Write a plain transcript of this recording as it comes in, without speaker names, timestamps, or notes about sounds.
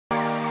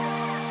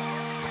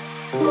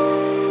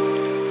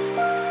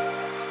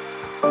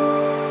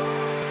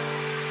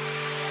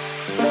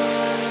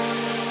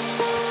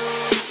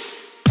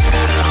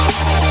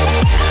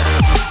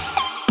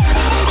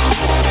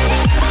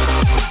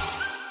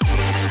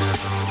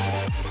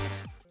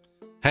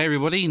Hey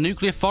everybody,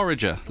 Nuclear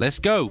Forager, let's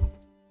go!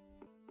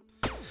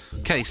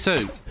 Okay, so,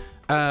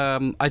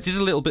 I did a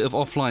little bit of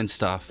offline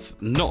stuff,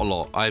 not a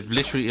lot. I've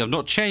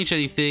not changed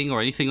anything or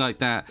anything like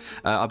that.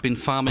 I've been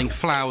farming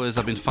flowers,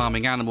 I've been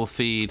farming animal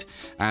feed,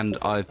 and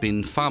I've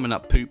been farming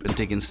up poop and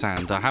digging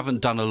sand. I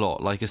haven't done a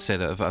lot, like I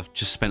said, I've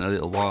just spent a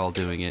little while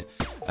doing it.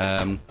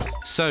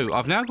 So,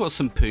 I've now got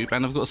some poop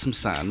and I've got some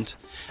sand,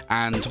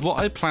 and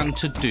what I plan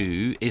to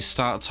do is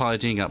start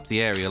tidying up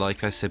the area,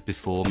 like I said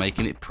before,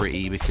 making it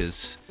pretty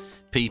because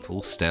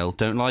people still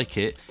don't like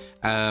it.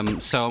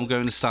 So I'm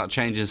going to start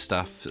changing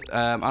stuff,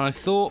 and I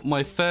thought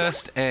my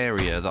first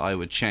area that I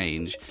would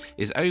change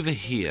is over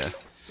here.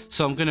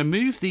 So I'm going to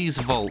move these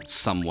vaults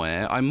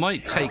somewhere. I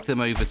might take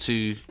them over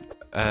to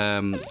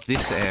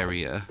this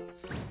area,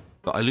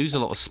 but I lose a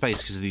lot of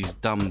space because of these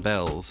dumb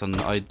bells.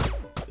 And I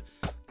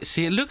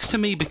see, it looks to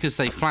me, because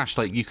they flash,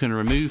 like you can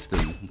remove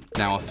them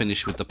now I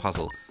finish with the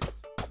puzzle,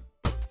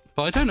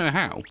 but I don't know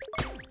how.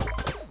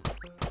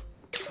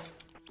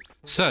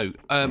 So,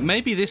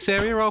 maybe this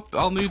area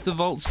I'll move the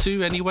vaults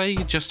to anyway,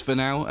 just for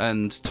now,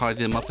 and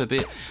tidy them up a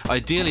bit.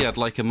 Ideally, I'd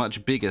like a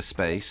much bigger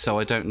space, so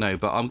I don't know.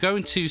 But I'm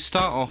going to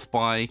start off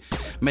by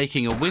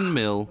making a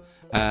windmill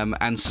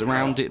and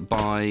surround it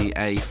by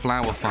a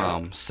flower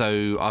farm.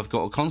 So, I've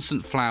got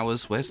constant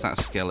flowers. Where's that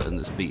skeleton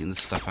that's beating the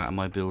stuff out of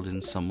my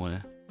building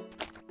somewhere?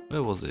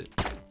 Where was it?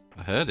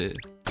 I heard it.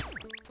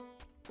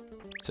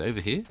 Is it over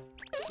here?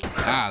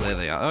 Ah, there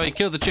they are. Oh, he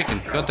killed the chicken.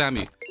 God damn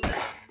you.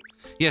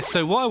 Yeah,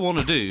 so what I want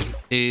to do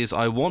is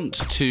I want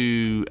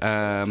to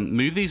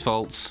move these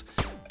vaults,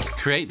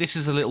 create this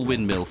as a little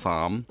windmill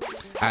farm,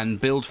 and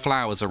build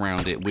flowers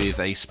around it with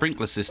a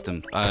sprinkler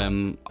system.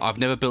 I've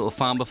never built a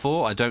farm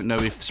before. I don't know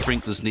if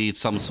sprinklers need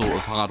some sort of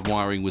hard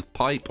wiring with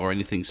pipe or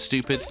anything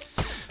stupid.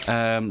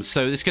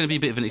 So it's going to be a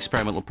bit of an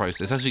experimental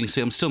process. As you can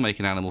see, I'm still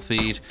making animal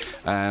feed,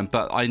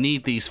 but I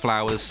need these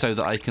flowers so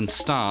that I can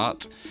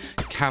start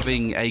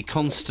having a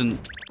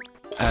constant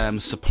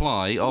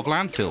supply of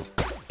landfill,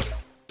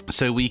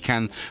 so we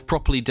can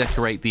properly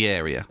decorate the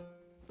area.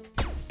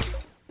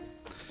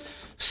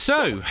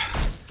 So,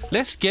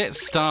 let's get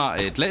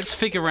started. Let's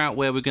figure out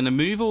where we're going to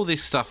move all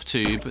this stuff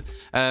to.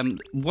 I'm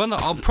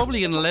probably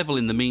going to level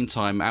in the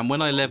meantime, and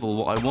when I level,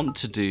 what I want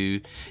to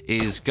do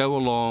is go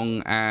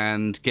along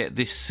and get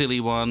this silly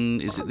one.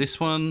 Is it this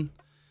one?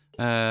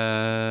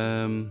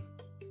 No.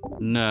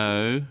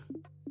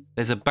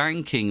 There's a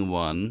banking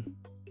one.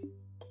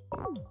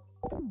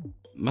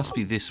 Must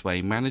be this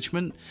way.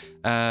 Management.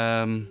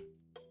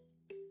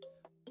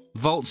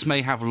 Vaults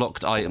may have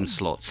locked item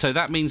slots, so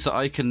that means that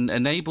I can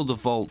enable the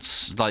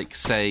vaults, like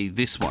say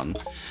this one,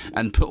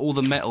 and put all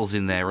the metals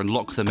in there and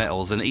lock the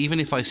metals, and even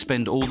if I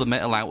spend all the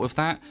metal out of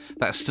that,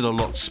 that's still a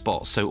locked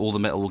spot, so all the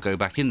metal will go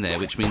back in there,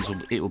 which means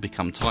it will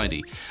become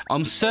tidy.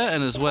 I'm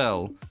certain as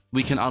well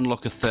we can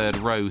unlock a third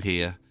row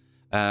here.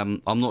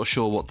 I'm not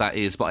sure what that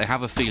is, but I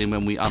have a feeling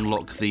when we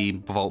unlock the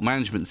vault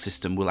management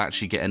system, we'll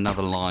actually get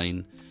another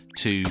line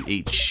to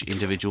each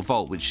individual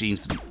vault, which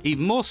means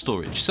even more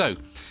storage. So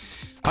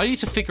I need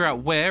to figure out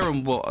where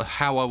and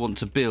how I want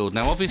to build.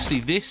 Now, obviously,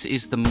 this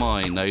is the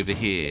mine over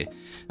here.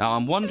 Now,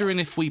 I'm wondering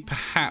if we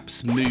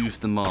perhaps move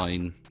the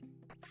mine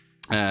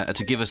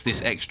to give us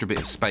this extra bit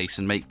of space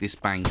and make this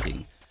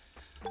banking.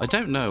 I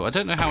don't know. I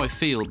don't know how I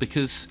feel,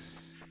 because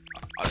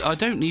I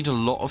don't need a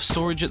lot of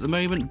storage at the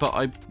moment, but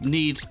I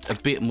need a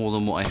bit more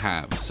than what I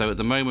have. So at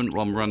the moment,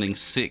 I'm running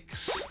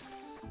 6.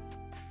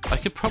 I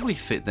could probably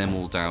fit them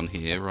all down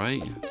here,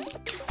 right?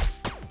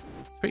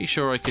 Pretty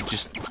sure I could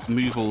just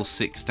move all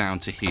 6 down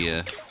to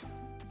here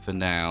for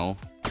now.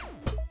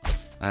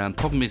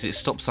 Problem is, it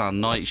stops our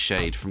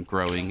nightshade from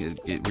growing.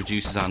 It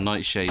reduces our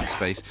nightshade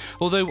space.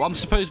 Although I'm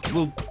supposed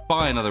we'll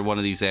buy another one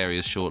of these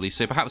areas shortly,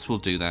 so perhaps we'll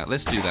do that.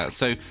 Let's do that.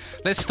 So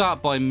let's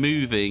start by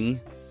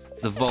moving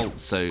the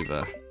vaults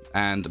over,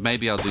 and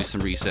maybe I'll do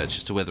some research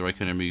as to whether I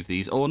can remove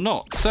these or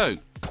not. So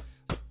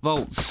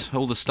vaults,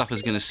 all the stuff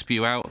is going to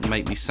spew out and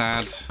make me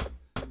sad.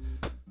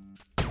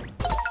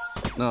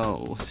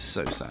 Oh, this is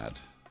so sad.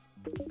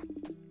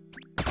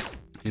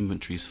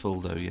 Inventory's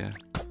full though, yeah.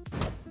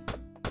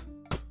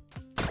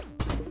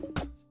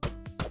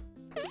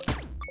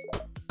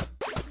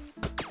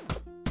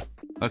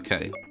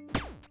 Okay.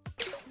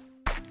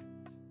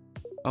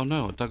 Oh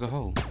no, I dug a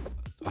hole.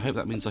 I hope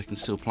that means I can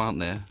still plant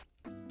there.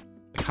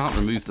 I can't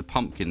remove the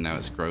pumpkin now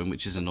it's grown,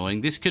 which is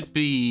annoying. This could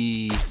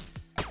be...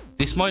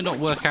 This might not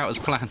work out as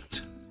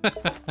planned.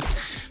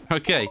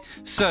 Okay,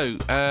 so,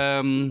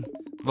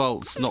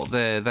 vaults, not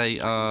there. They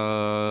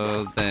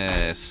are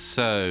there.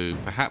 So,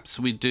 perhaps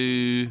we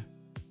do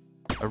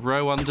a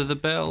row under the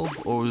bell?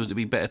 Or would it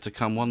be better to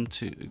come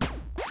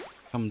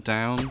come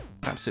down?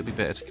 Perhaps it'd be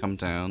better to come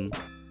down.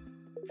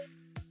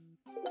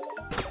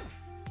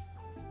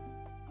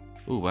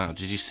 Oh, wow.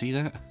 Did you see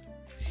that?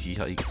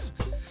 Yikes.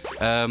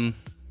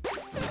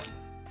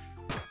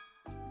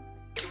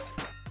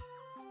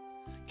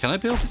 Can I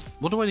build...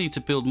 What do I need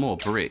to build more?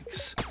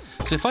 Bricks.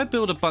 So if I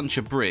build a bunch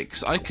of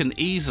bricks, I can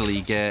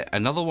easily get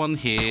another one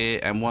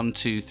here, and 1,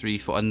 2, 3,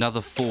 4,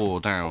 another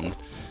 4 down.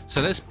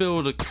 So let's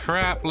build a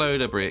crap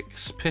load of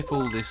bricks, pip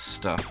all this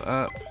stuff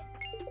up.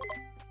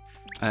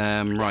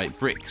 Right,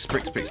 bricks.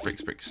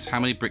 How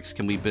many bricks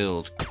can we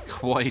build?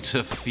 Quite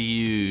a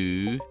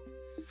few.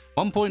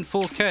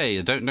 1.4k.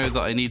 I don't know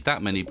that I need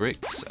that many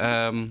bricks.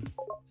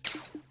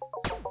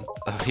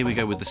 Here we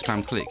go with the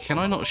spam click. Can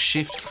I not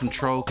shift,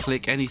 control,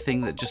 click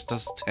anything that just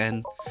does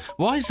 10?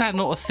 Why is that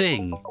not a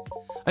thing?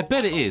 I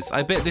bet it is.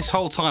 I bet this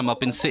whole time I've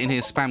been sitting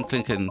here spam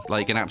clicking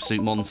like an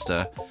absolute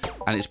monster,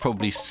 and it's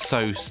probably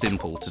so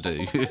simple to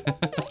do.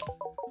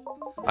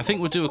 I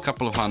think we'll do a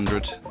couple of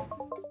hundred.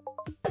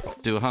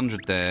 Do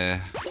 100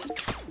 there.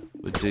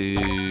 We'll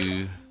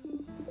do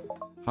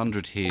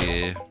 100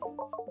 here.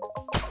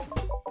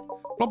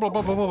 Blah, blah,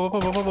 blah, blah, blah, blah,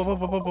 blah, blah,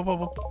 blah, blah, blah,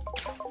 blah.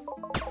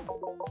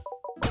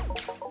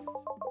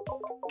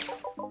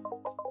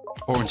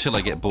 Or until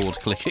I get bored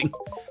clicking.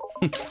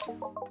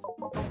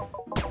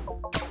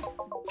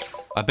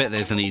 I bet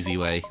there's an easy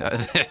way.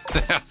 There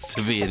has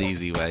to be an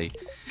easy way.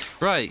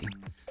 Right.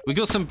 We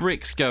got some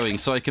bricks going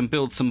so I can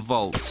build some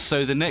vaults.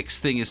 So the next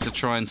thing is to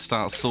try and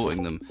start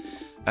sorting them.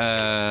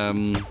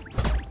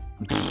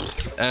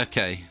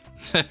 Okay.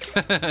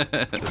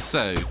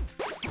 So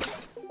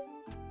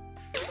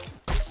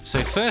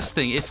first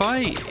thing, if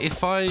I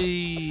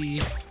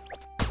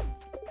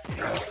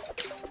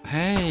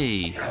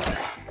hey,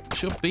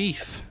 what's your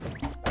beef?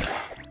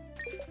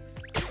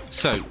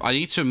 So I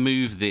need to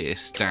move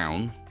this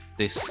down,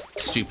 this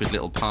stupid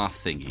little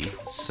path thingy.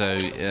 So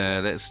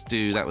let's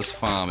do, that was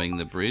farming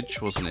the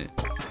bridge, wasn't it?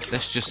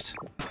 Let's just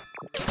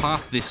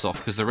path this off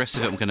because the rest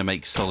of it I'm going to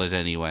make solid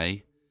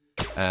anyway.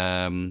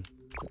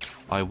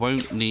 I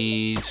won't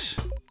need,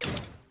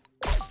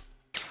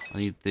 I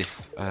need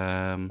this,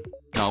 no,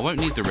 I won't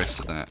need the rest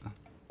of that.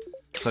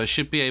 So I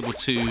should be able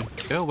to,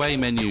 go away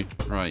menu,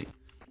 right.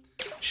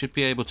 Should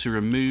be able to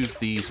remove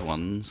these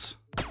ones.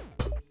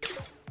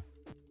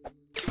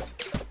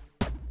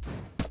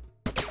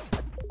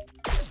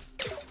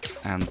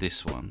 And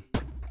this one.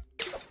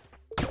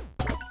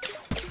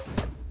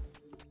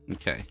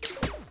 Okay.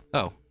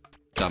 Oh,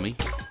 dummy.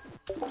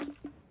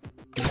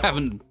 I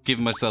haven't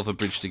given myself a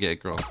bridge to get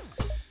across.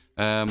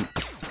 Right,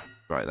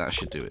 that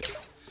should do it.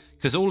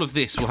 Because all of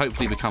this will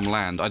hopefully become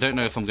land. I don't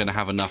know if I'm going to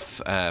have enough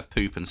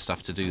poop and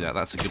stuff to do that.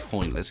 That's a good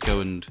point. Let's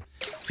go and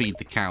feed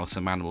the cow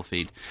some animal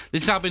feed.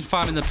 This is how I've been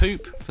farming the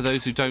poop, for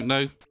those who don't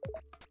know.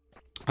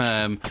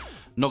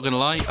 Not going to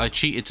lie, I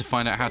cheated to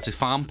find out how to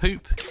farm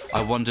poop.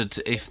 I wondered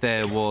if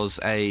there was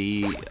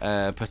a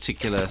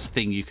particular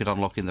thing you could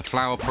unlock in the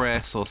flower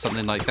press or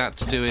something like that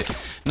to do it.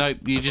 Nope,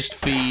 you just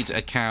feed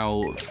a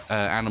cow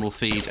animal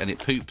feed and it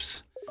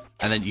poops.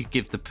 And then you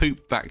give the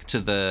poop back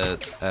to the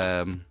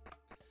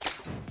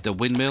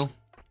windmill.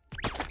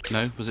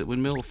 No, was it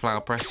windmill or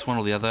flower press? One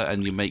or the other,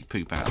 and you make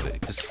poop out of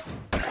it.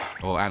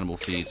 Or animal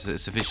feed, so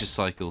it's a vicious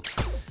cycle.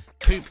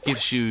 Poop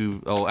gives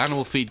you, or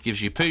animal feed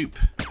gives you poop.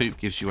 Poop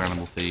gives you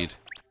animal feed.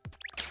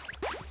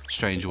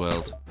 Strange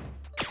world.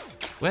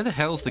 Where the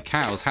hell's the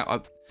cows?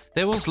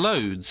 There was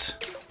loads.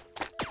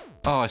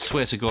 Oh, I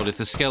swear to God, if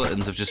the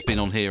skeletons have just been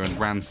on here and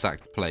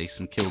ransacked the place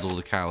and killed all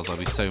the cows, I'd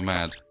be so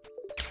mad.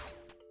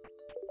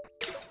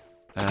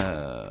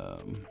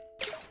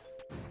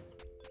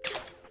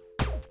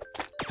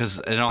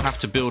 And I'll have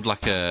to build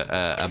like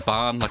a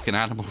barn, like an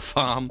animal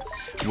farm,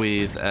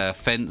 with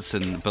fence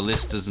and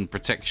ballistas and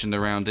protection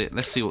around it.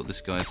 Let's see what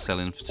this guy's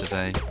selling for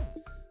today.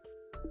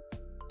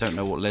 Don't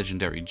know what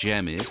legendary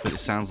gem is, but it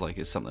sounds like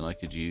it's something I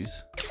could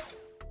use.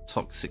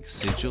 Toxic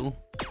sigil.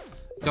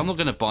 I'm not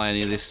going to buy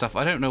any of this stuff.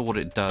 I don't know what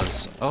it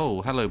does.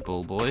 Oh, hello,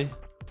 bull boy.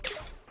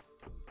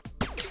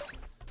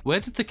 Where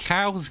did the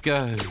cows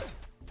go?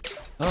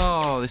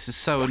 Oh, this is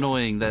so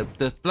annoying.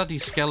 The bloody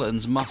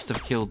skeletons must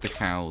have killed the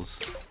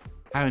cows.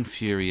 How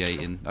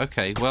infuriating.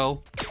 Okay,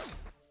 well,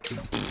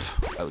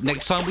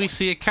 next time we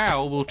see a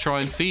cow, we'll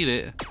try and feed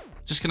it.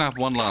 Just gonna have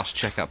one last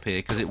check up here,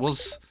 because it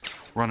was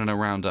running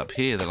around up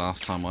here the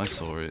last time I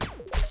saw it.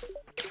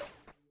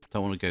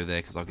 Don't want to go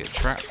there, because I'll get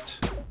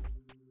trapped.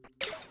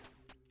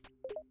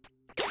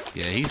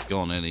 Yeah, he's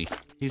gone, isn't he?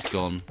 He's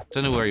gone.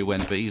 Don't know where he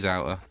went, but he's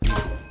out.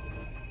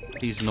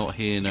 He's not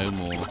here no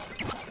more.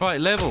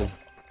 Right, level.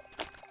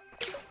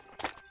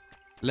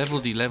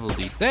 Level-de,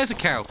 level-de. There's a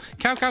cow.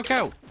 Cow, cow,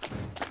 cow.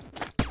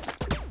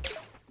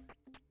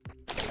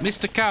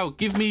 Mr. Cow,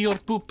 give me your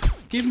poop.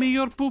 Give me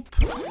your poop.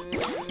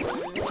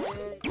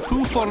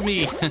 Poo for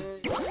me.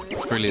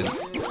 Brilliant.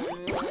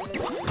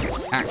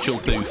 Actual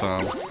poo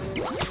farm.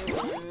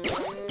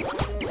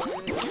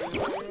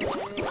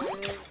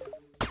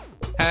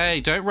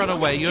 Hey, don't run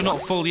away. You're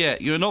not full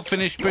yet. You're not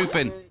finished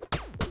pooping.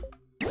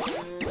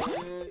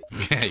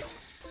 Okay.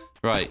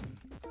 Right.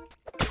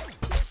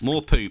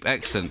 More poop.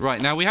 Excellent.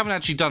 Right, now we haven't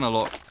actually done a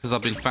lot because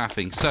I've been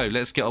faffing. So,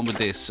 let's get on with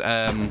this.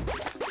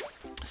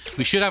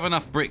 We should have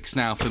enough bricks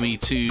now for me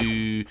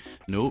to...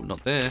 No,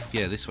 not there.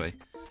 Yeah, this way.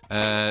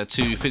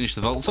 To finish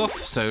the vaults off.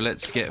 So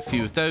let's get a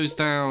few of those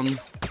down.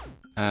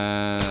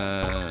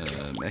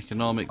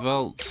 Economic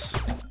vaults.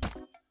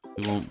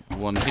 We want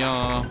one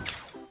here.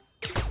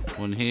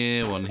 One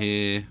here, one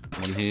here,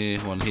 one here,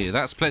 one here.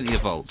 That's plenty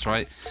of vaults,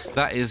 right?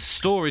 That is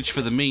storage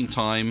for the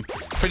meantime.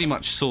 Pretty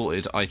much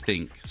sorted, I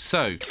think.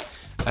 So,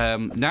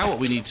 Now what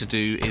we need to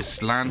do is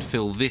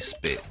landfill this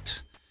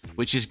bit,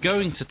 which is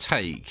going to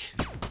take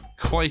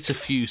quite a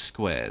few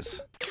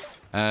squares.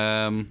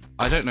 I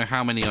don't know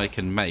how many I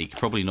can make,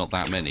 probably not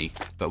that many,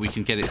 but we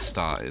can get it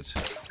started.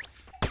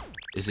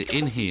 Is it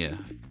in here?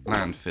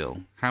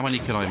 Landfill. How many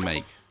can I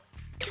make?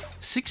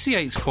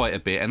 68 is quite a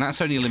bit, and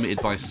that's only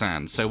limited by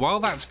sand. So while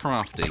that's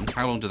crafting,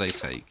 how long do they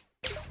take?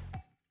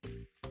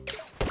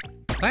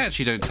 They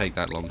actually don't take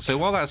that long. So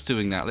while that's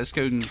doing that, let's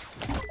go and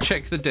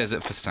check the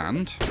desert for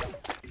sand.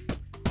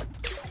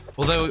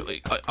 Although,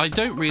 I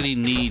don't really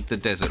need the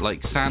desert.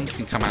 Like, sand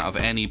can come out of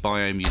any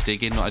biome you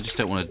dig in. I just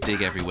don't want to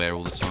dig everywhere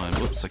all the time.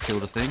 Whoops, I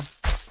killed a thing.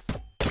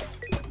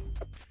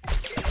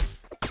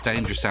 It's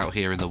dangerous out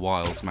here in the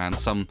wilds, man.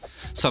 Some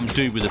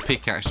dude with a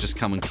pickaxe just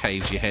come and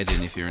caves your head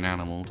in if you're an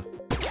animal.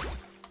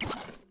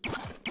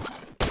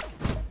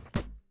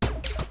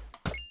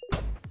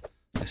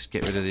 Let's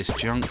get rid of this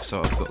junk so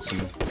I've got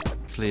some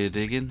clear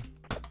digging.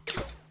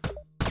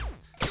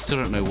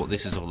 Still don't know what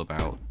this is all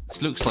about.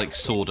 This looks like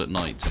sword at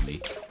night to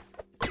me.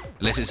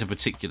 Unless it's a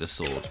particular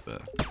sword,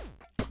 but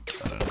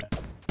I don't know.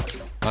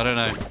 I don't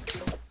know.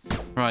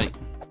 Right,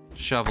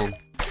 shovel.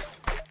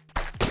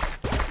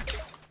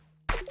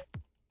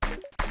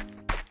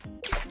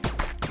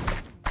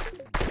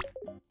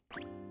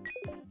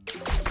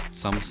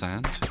 Some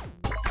sand.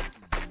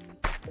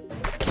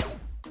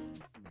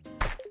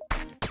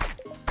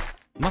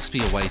 Must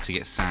be a way to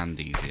get sand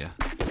easier.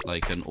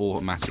 Like an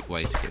automatic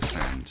way to get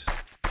sand.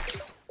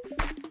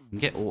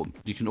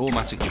 You can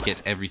automatically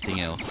get everything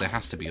else. There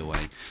has to be a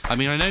way. I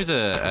mean, I know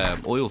the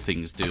oil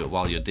things do it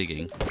while you're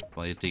digging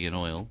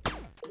oil,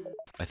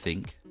 I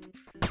think.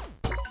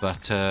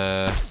 But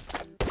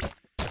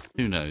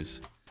who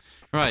knows?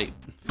 Right,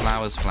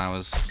 flowers.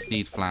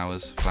 Need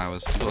flowers.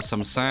 We've got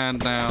some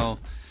sand now.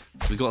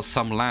 We've got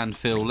some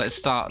landfill.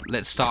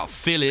 Let's start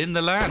filling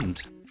the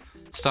land.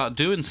 Start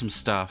doing some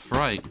stuff.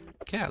 Right,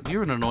 Cat,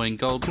 you're an annoying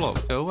gold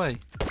block. Go away.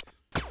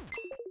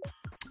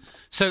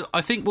 So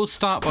I think we'll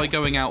start by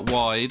going out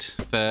wide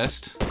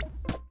first.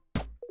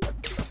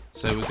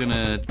 So we're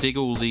gonna dig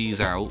all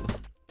these out.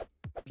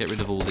 Get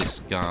rid of all this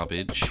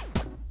garbage.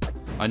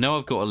 I know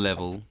I've got a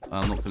level.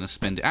 I'm not gonna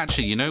spend it.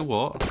 Actually, you know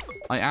what?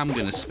 I am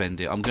gonna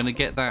spend it. I'm gonna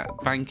get that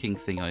banking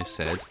thing I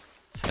said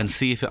and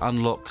see if it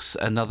unlocks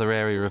another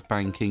area of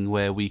banking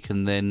where we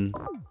can then...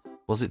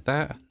 Was it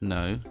that?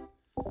 No.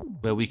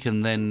 Where we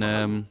can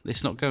then...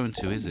 It's not going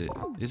to, is it?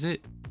 Is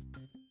it?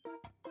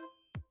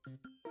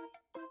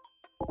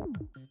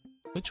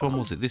 Which one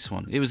was it? This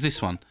one. It was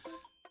this one.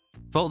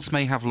 Vaults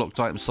may have locked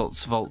item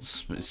slots.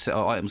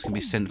 Items can be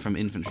sent from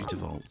inventory to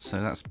vaults.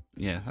 So that's,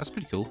 yeah, that's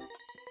pretty cool.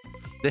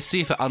 Let's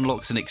see if it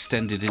unlocks an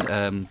extended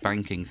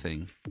banking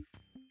thing.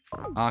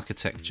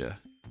 Architecture.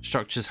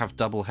 Structures have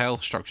double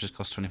health. Structures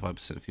cost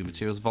 25% of fewer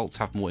materials. Vaults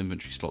have more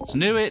inventory slots.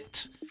 Knew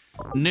it!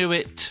 Knew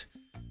it!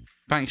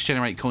 Banks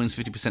generate coins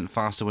 50%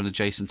 faster when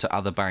adjacent to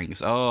other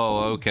banks.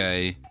 Oh,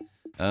 okay.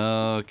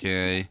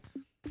 Okay.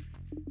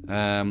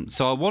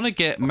 So I want to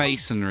get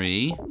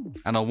masonry,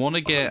 and I want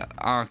to get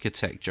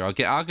architecture. I'll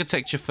get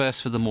architecture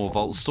first for the more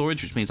vault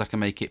storage, which means I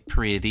can make it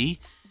pretty,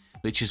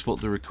 which is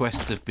what the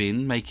requests have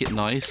been. Make it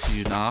nice,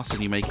 you ask,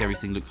 and you make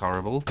everything look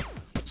horrible.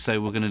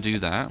 So we're going to do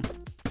that.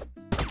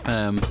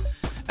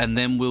 And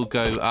then we'll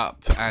go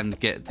up and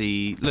get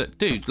the... Look,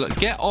 dude, look,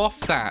 get off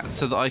that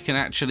so that I can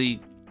actually...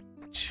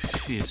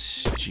 You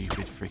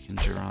stupid freaking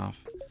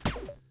giraffe.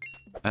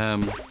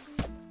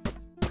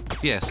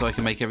 Yeah, so I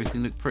can make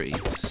everything look pretty.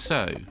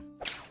 So,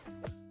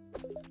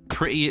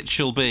 pretty it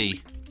shall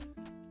be.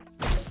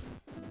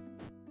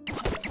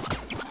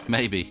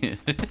 Maybe.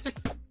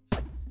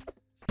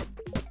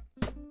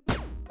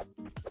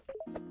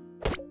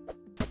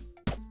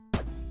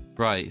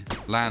 Right,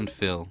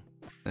 landfill.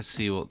 Let's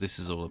see what this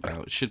is all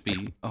about. It should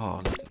be...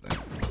 Oh, look at that.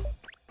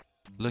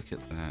 Look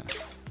at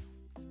that.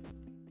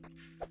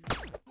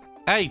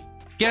 Hey,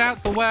 get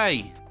out the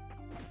way!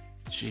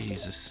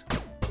 Jesus.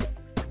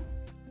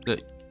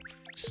 Look.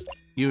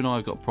 You and I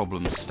have got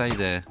problems. Stay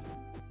there.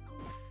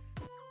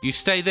 You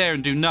stay there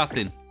and do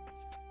nothing.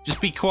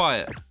 Just be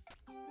quiet.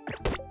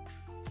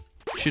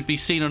 Should be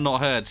seen or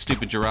not heard,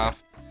 stupid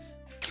giraffe.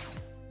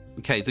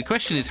 Okay, the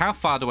question is, how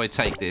far do I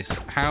take this?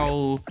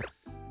 How...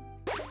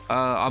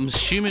 I'm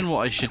assuming what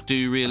I should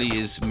do really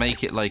is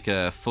make it like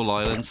a full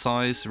island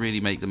size, really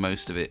make the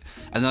most of it.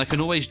 And then I can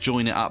always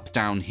join it up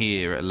down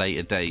here at a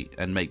later date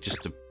and make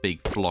just a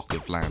big block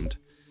of land.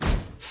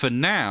 For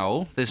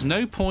now, there's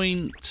no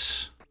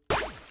point...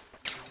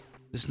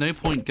 There's no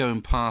point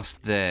going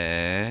past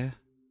there.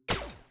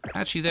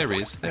 Actually, there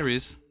is. There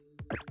is.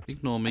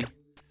 Ignore me.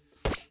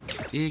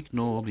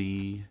 Ignore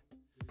me.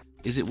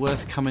 Is it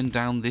worth coming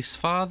down this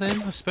far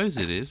then? I suppose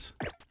it is.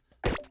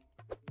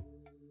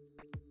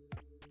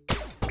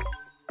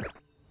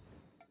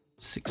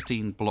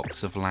 $16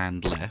 blocks of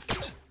land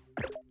left.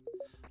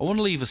 I want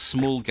to leave a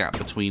small gap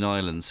between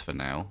islands for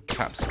now.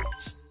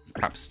 Perhaps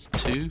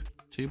two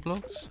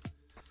blocks?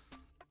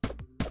 I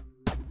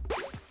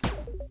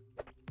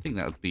think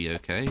that would be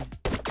okay.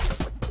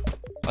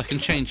 I can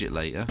change it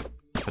later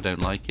if I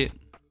don't like it.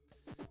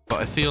 But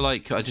I feel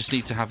like I just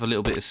need to have a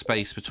little bit of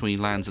space between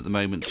lands at the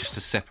moment just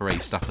to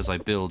separate stuff as I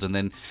build, and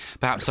then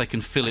perhaps I can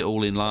fill it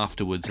all in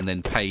afterwards and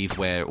then pave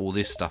where all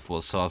this stuff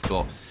was, so I've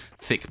got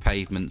thick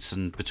pavements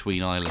and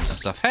between islands and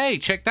stuff. Hey,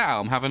 check that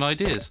out, I'm having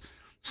ideas.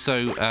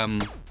 So,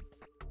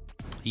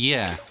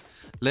 yeah,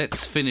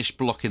 let's finish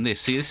blocking this.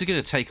 See, this is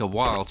going to take a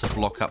while to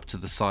block up to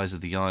the size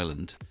of the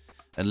island,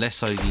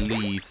 unless I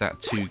leave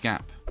that 2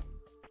 gap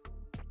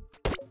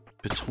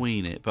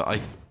between it, but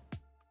I've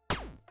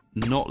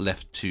not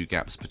left 2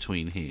 gaps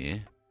between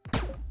here,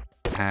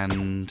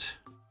 and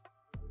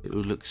it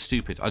will look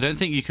stupid. I don't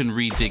think you can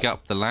re-dig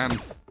up the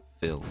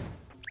landfill,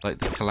 like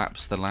to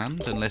collapse the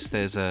land, unless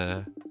there's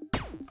a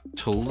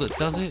tool that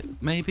does it,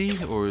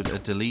 maybe, or a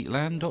delete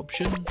land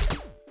option,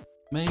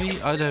 maybe.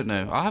 I don't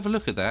know. I'll have a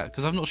look at that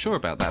because I'm not sure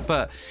about that.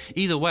 But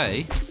either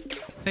way,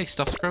 hey,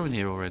 stuff's growing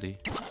here already.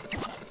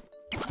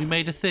 We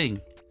made a thing.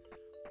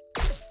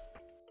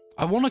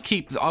 I want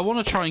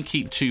to try and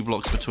keep 2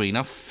 blocks between.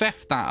 I've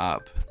faffed that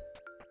up.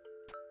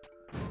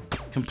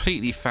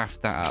 Completely faffed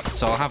that up.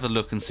 So I'll have a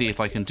look and see if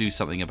I can do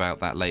something about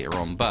that later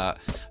on. But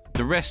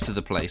the rest of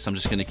the place, I'm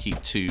just going to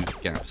keep 2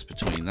 gaps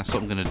between. That's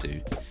what I'm going to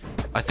do.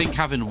 I think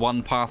having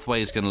 1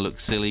 pathway is going to look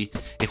silly.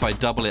 If I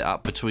double it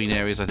up between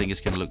areas, I think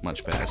it's going to look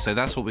much better. So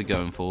that's what we're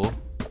going for.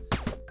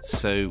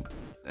 So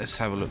let's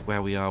have a look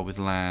where we are with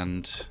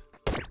land.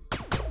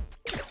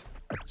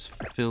 Let's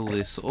fill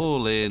this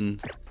all in.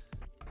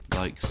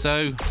 Like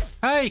so.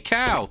 Hey,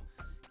 cow!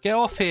 Get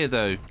off here,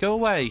 though. Go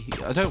away.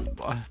 I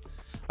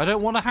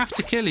don't want to have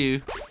to kill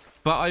you,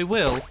 but I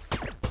will.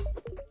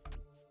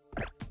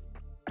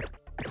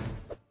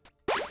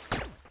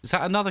 Is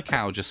that another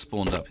cow just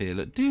spawned up here?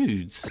 Look,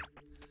 dudes.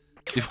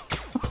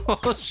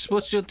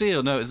 What's your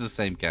deal? No, it's the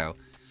same cow.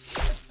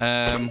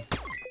 So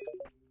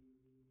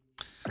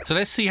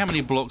let's see how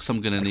many blocks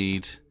I'm going to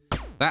need.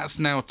 That's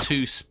now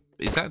 2...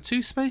 Is that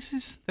 2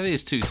 spaces? That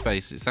is 2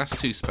 spaces. That's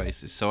 2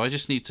 spaces. So I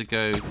just need to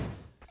go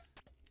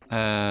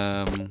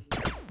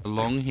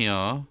along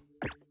here.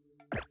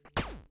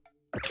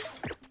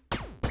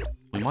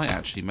 We might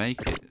actually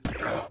make it.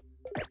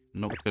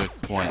 Not gonna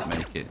quite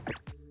make it.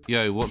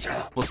 Yo,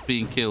 what's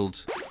being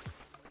killed?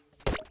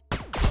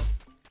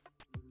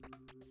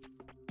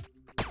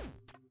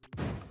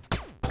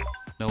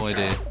 No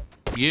idea.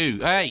 You,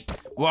 hey!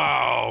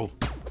 Whoa!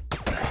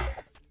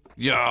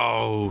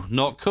 Yo,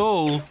 not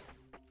cool.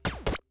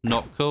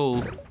 Not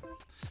cool.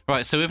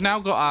 Right, so we've now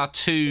got our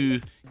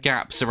 2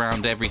 gaps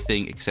around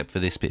everything except for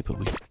this bit, but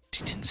we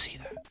didn't see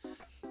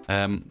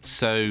that.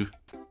 So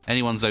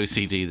anyone's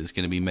OCD that's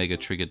going to be mega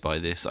triggered by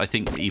this. I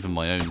think even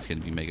my own is going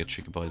to be mega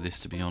triggered by this,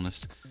 to be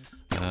honest.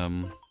 I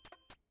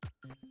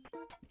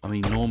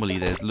mean, normally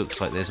there looks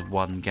like there's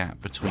 1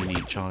 gap between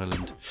each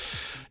island.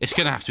 It's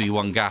going to have to be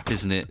 1 gap,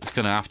 isn't it? It's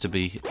going to have to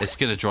be. It's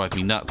going to drive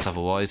me nuts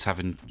otherwise,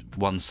 having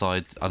one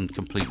side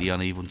completely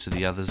uneven to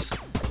the others.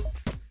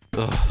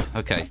 Ugh,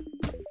 okay.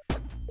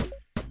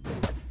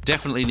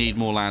 Definitely need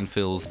more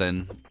landfills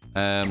then.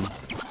 And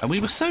we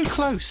were so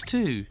close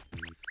too.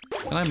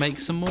 Can I make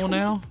some more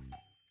now?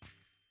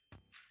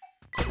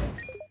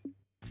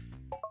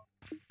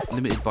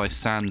 Limited by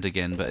sand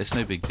again, but it's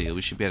no big deal.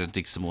 We should be able to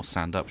dig some more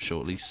sand up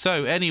shortly.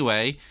 So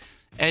anyway,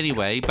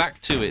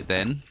 back to it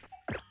then.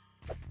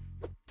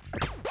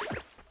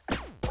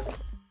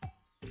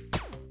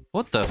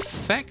 What the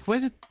feck? Why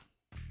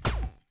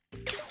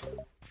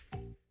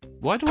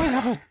do I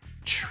have a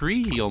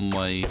tree on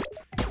my...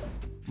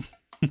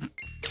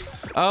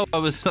 Oh,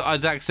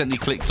 I'd accidentally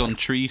clicked on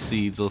tree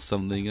seeds or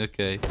something.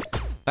 Okay.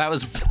 That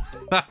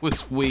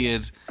was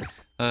weird.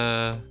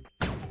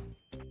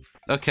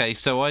 Okay,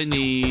 so I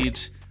need...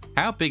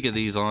 How big are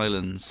these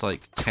islands?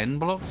 Like 10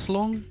 blocks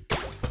long?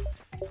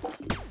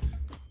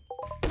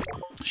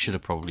 Should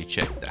have probably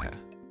checked that.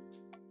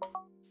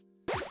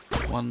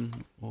 1,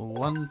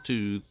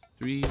 2,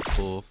 3,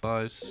 4,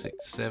 5,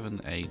 6,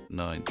 7, 8,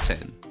 9,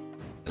 10.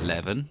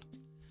 11.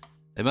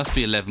 It must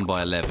be 11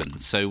 by 11.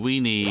 So we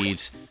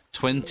need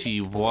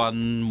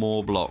 21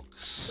 more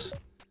blocks,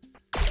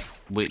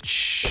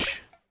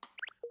 which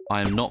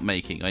I am not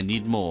making. I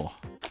need more.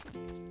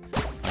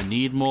 I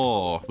need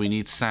more. We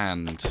need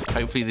sand.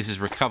 Hopefully this is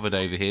recovered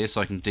over here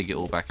so I can dig it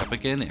all back up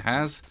again. It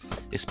has.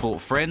 It's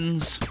brought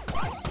friends.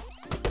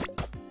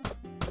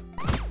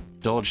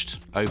 Dodged.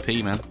 OP,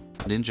 man.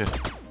 Ninja.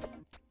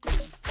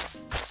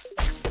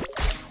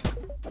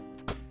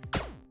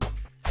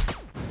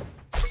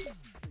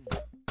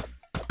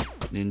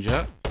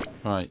 Ninja.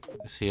 Right,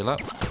 let's heal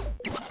up.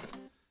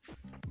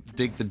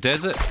 Dig the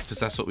desert, because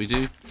that's what we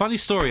do. Funny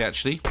story,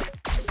 actually.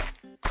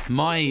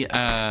 My,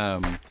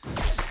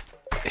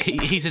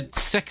 he's a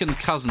second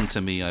cousin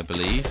to me, I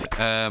believe.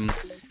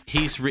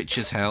 He's rich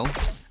as hell.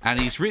 And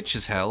he's rich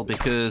as hell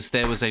because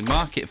there was a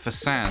market for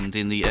sand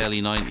in the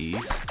early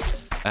 90s.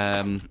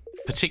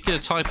 Particular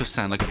type of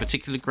sand, like a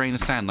particular grain of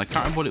sand. I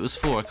can't remember what it was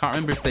for. I can't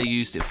remember if they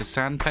used it for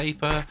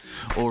sandpaper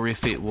or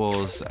if it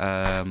was...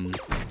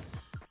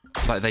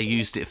 like they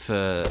used it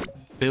for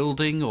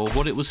building or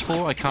what it was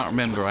for. I can't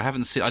remember. I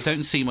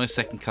don't see my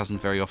second cousin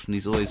very often.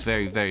 He's always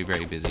very, very,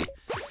 very busy.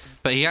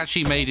 But he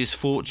actually made his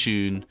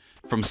fortune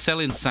from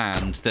selling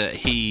sand that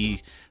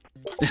he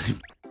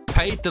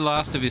paid the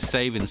last of his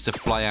savings to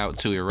fly out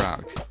to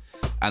Iraq.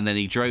 And then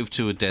he drove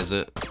to a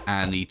desert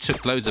and he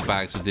took loads of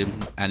bags with him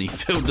and he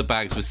filled the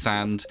bags with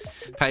sand,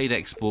 paid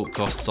export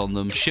costs on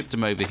them, shipped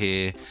them over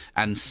here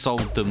and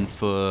sold them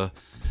for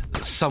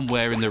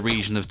somewhere in the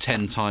region of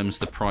 10 times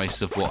the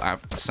price of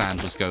what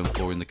sand was going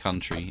for in the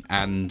country.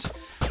 And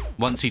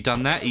once he'd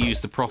done that, he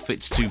used the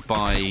profits to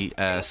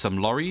buy some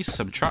lorries,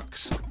 some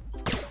trucks,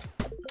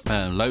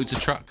 loads of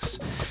trucks,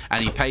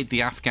 and he paid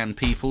the Afghan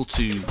people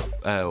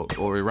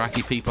or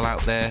Iraqi people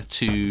out there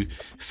to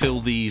fill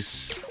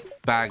these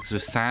bags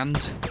with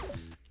sand,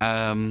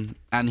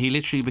 and he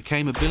literally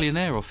became a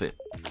billionaire off it.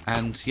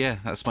 And yeah,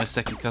 that's my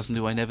second cousin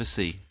who I never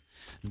see.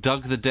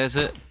 Dug the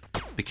desert,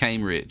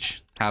 became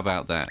rich. How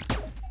about that?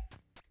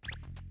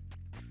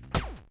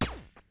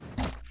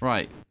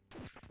 Right,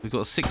 we've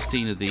got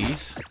 16 of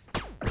these.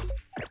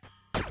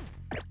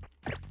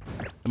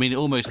 I mean, it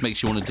almost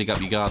makes you want to dig up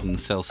your garden and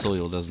sell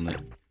soil, doesn't it?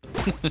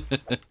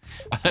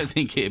 I don't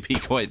think it'd be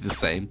quite the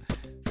same.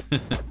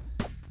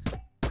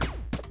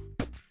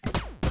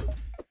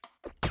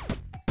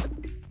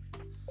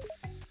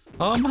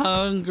 I'm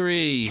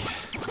hungry.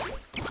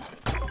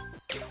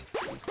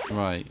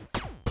 Right.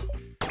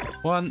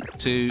 1,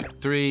 2,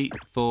 3,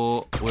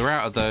 4. We're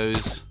out of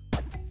those.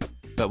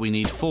 But we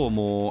need 4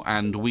 more.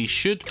 And we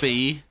should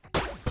be...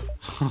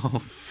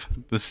 Oh,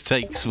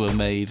 mistakes were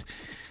made.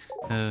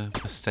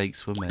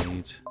 Mistakes were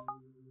made.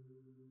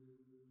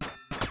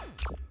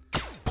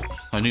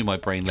 I knew my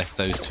brain left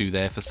those 2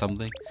 there for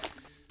something.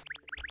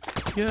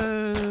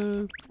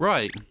 Yeah.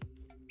 Right.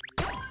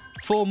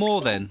 4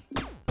 more then.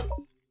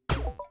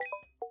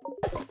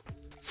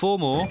 4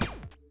 more,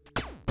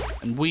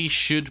 and we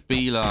should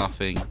be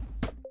laughing.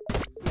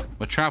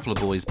 My traveller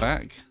boy's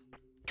back.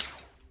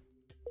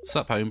 What's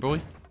up, homeboy?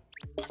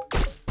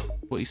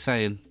 What are you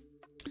saying?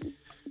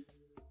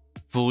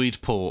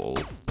 Void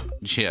portal.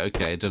 Yeah,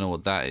 okay, I don't know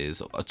what that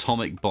is.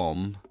 Atomic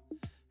bomb.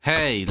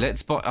 Hey,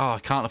 let's buy... Oh, I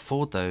can't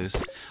afford those.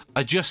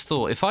 I just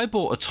thought, if I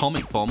bought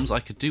atomic bombs, I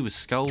could do with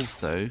skulls,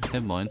 though.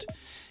 Never mind.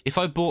 If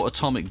I bought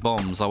atomic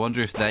bombs, I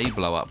wonder if they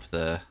blow up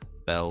the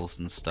bells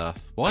and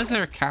stuff. Why is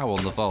there a cow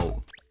on the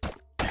vault?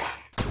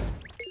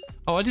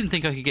 Oh, I didn't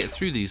think I could get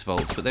through these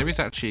vaults, but there is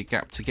actually a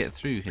gap to get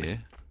through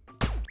here.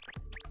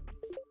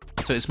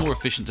 So it's more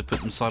efficient to put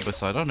them side by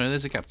side. Oh no,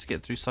 there's a gap to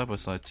get through side by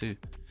side too.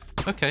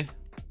 Okay.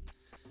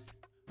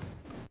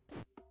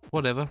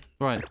 Whatever.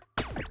 Right.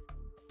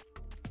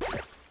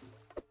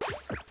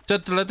 Da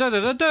da da da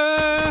da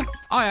da!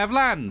 I have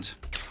land!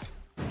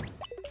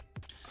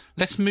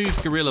 Let's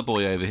move Gorilla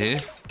Boy over here.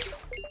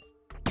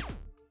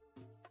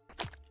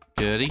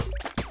 Gertie.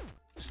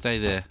 Stay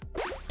there.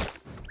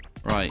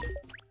 Right.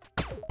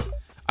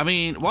 I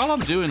mean, while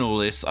I'm doing all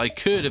this, I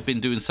could have been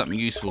doing something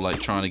useful like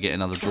trying to get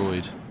another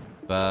droid.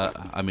 But,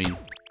 I mean,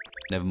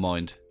 never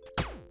mind.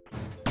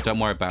 Don't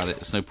worry about it.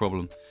 It's no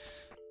problem.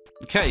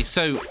 Okay,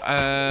 so,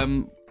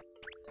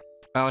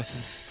 I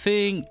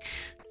think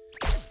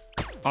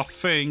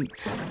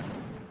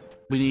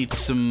we need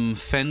some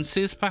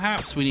fences,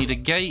 perhaps. We need a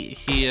gate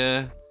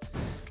here.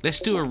 Let's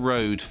do a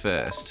road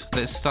first.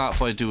 Let's start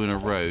by doing a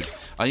road.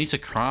 I need to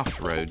craft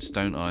roads,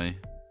 don't I?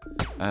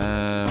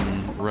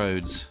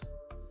 Roads.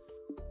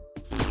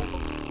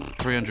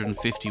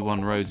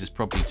 351 roads is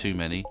probably too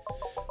many.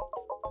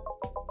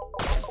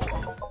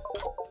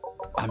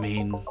 I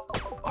mean,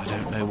 I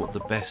don't know what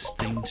the best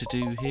thing to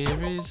do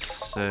here is,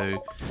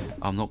 so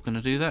I'm not going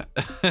to do that.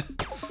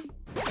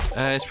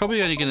 It's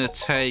probably only going to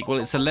take... Well,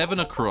 it's 11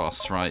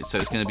 across, right? So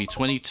it's going to be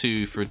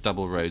 22 for a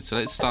double road. So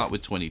let's start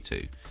with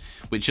 22,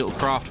 which it'll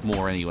craft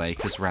more anyway,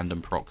 because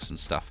random procs and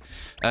stuff.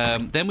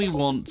 Then we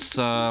want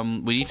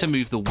some... We need to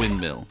move the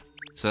windmill.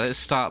 So let's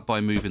start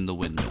by moving the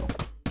windmill.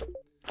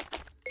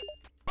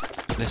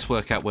 Let's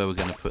work out where we're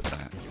going to put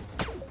that.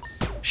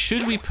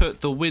 Should we put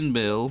the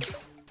windmill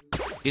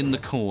in the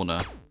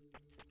corner?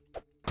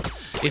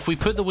 If we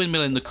put the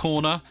windmill in the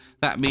corner,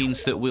 that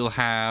means that we'll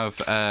have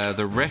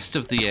the rest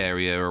of the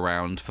area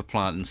around for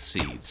planting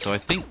seeds. So I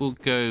think we'll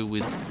go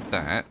with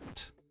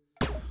that.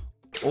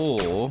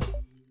 Or...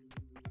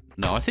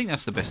 No, I think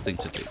that's the best thing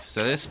to do.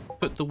 So let's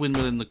put the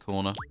windmill in the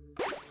corner.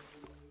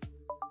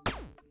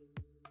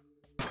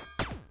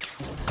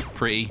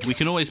 Pretty. We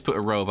can always put a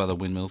row of other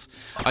windmills.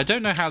 I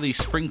don't know how these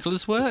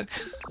sprinklers work.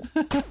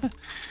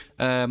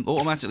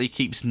 Automatically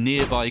keeps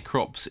nearby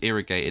crops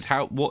irrigated.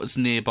 What is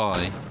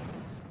nearby?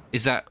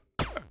 Is that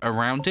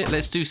around it?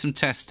 Let's do some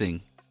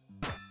testing.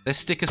 Let's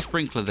stick a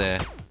sprinkler there.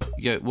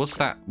 Yo, what's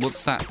that?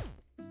 What's that?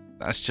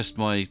 That's just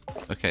my...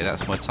 Okay,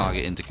 that's my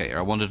target indicator.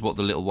 I wondered what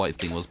the little white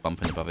thing was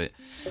bumping above it.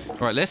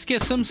 Alright, let's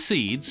get some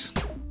seeds.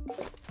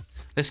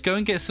 Let's go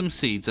and get some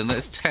seeds and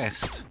let's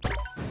test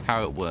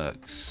how it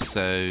works.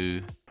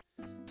 So...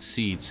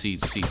 Seeds,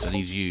 seeds, seeds. I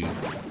need you.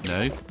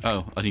 No?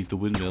 Oh, I need the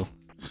windmill.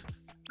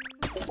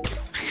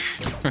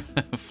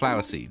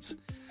 Flower seeds.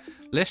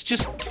 Let's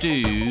just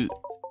do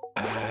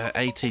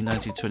 18,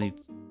 19, 20,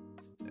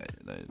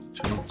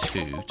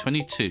 22.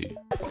 22.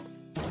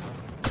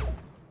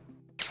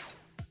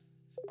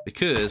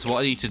 Because what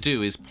I need to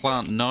do is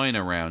plant 9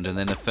 around and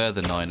then a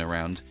further 9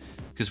 around.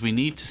 Because we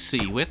need to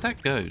see... Where'd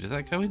that go? Did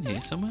that go in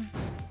here somewhere?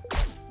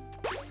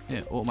 Yeah,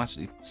 it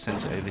automatically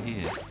sends it over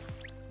here.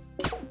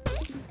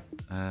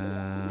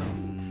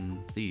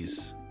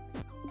 These.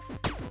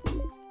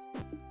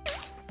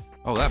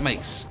 Oh, that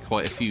makes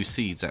quite a few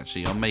seeds,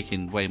 actually. I'm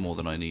making way more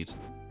than I need.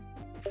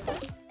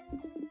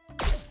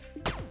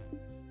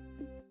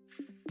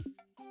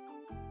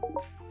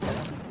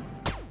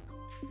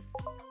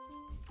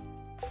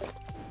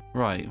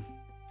 Right.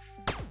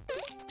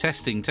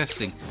 Testing,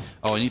 testing.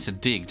 Oh, I need to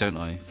dig, don't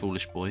I?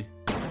 Foolish boy.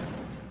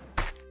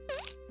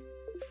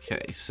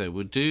 Okay, so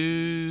we'll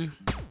do...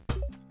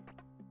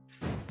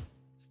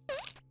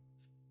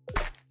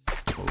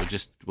 Well,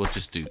 we'll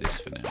just do this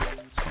for now.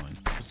 It's fine.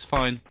 It's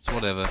fine. It's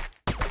whatever.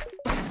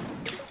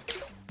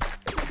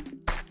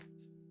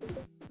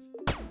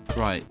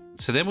 Right.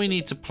 So then we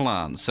need to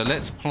plant. So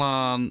let's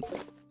plant...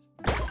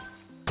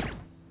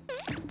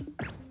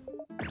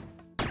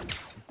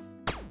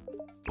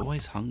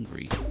 Always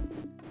hungry.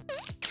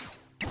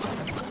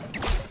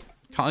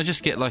 Can't I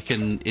just get like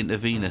an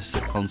intravenous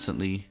that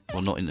constantly...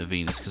 Well, not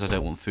intravenous because I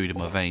don't want food in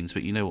my veins,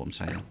 but you know what I'm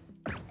saying.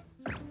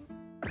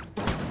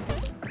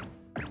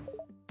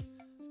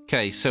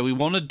 Okay, so we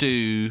want to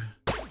do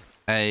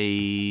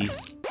a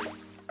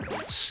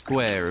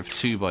square of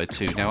 2 by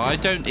 2. Now, I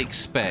don't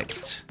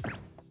expect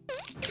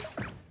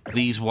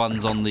these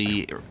ones on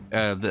the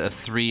that are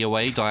 3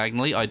 away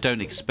diagonally. I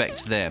don't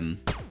expect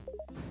them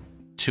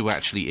to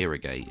actually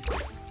irrigate.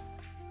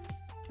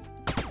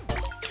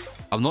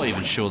 I'm not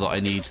even sure that I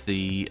need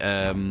the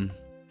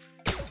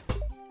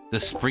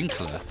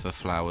sprinkler for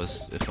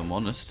flowers, if I'm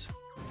honest.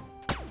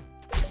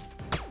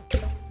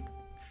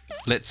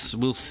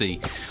 We'll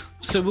see.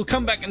 So we'll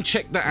come back and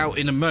check that out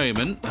in a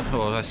moment.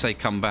 Or I say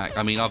come back.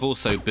 I mean, I've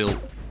also built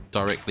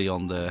directly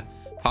on the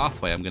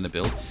pathway I'm going to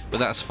build, but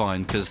that's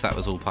fine because that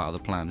was all part of the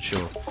plan,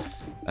 sure.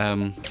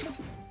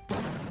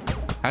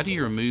 How do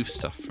you remove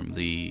stuff from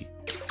the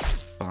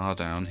bar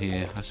down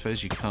here? I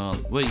suppose you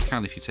can't. Well, you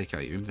can if you take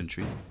out your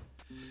inventory.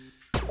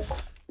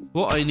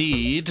 What I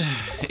need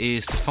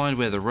is to find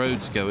where the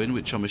road's going,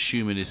 which I'm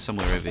assuming is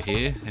somewhere over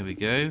here. There we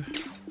go.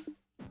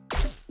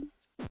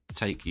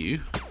 Take you.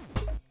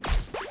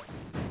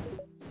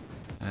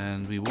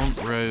 And we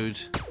want road...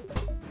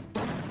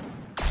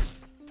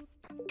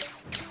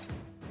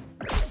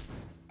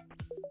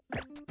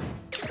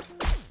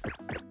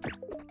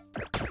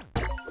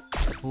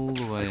 all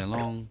the way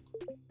along.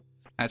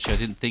 Actually, I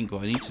didn't think,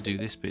 well, I need to do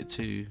this bit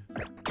too.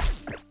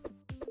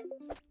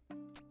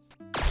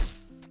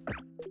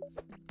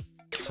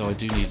 So I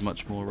do need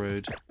much more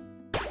road.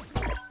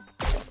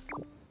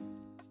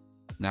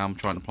 Now I'm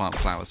trying to plant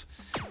flowers.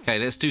 Okay,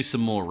 let's do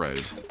some more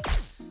road.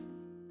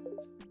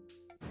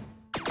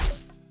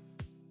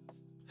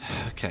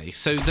 Okay,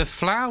 so the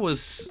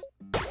flowers...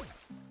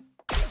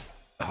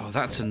 Oh,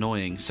 that's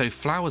annoying. So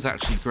flowers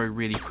actually grow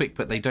really quick,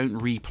 but they don't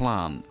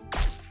replant.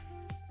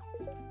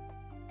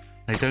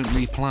 They don't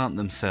replant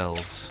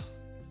themselves.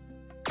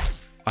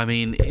 I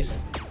mean, is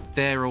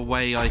there a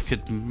way I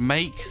could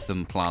make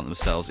them plant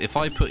themselves? If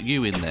I put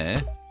you in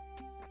there...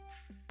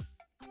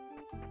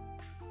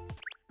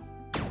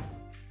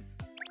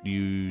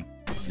 You're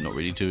not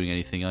really doing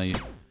anything, are you?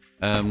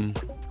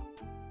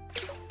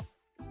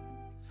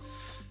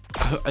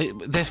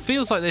 There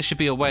feels like there should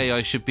be a way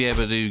I should be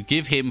able to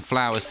give him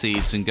flower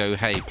seeds and go,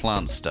 hey,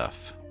 plant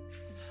stuff.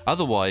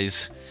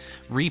 Otherwise,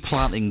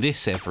 replanting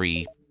this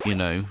every, you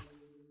know,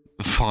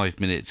 5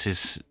 minutes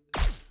is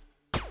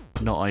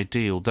not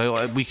ideal.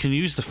 Though we can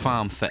use the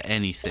farm for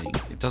anything.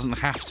 It doesn't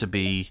have to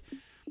be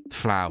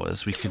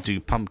flowers. We could do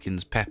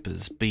pumpkins,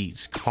 peppers,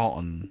 beets,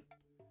 cotton.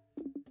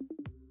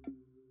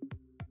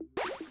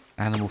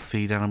 Animal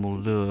feed, animal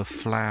lure,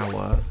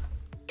 flour.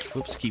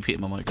 Oops, keep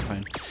hitting my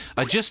microphone.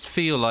 I just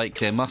feel like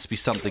there must be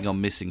something I'm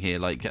missing here.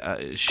 Like,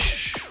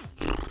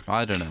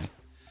 I don't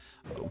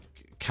know.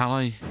 Can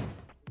I...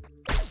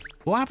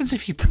 What happens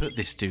if you put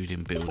this dude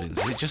in buildings?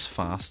 Is it just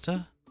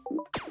faster?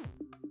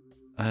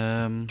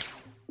 Let's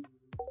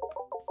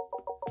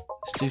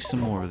do some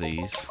more of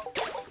these.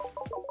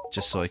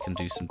 Just so I can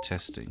do some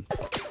testing.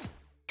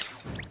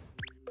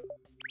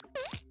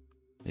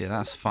 Yeah,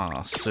 that's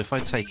fast. So if I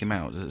take him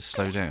out, does it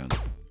slow down?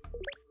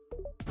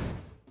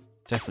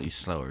 Definitely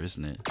slower,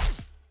 isn't it?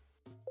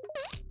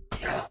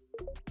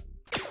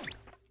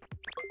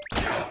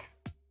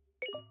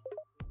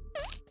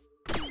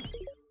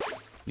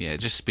 Yeah,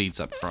 it just speeds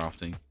up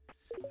crafting.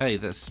 Hey,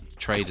 there's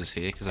traders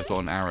here because I've got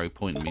an arrow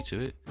pointing me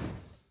to it.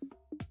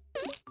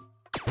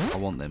 I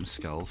want them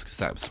skulls because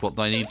that's what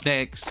I need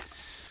next.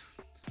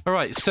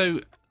 Alright, so...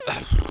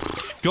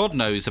 God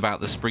knows about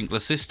the sprinkler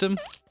system.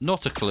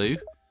 Not a clue.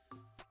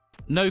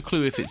 No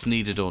clue if it's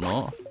needed or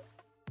not.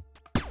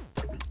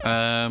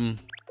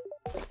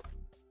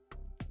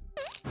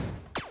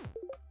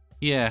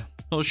 Yeah,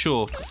 not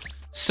sure.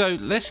 So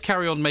let's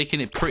carry on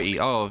making it pretty.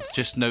 Oh, I've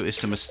just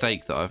noticed a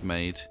mistake that I've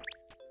made.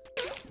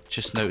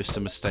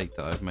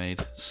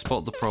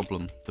 Spot the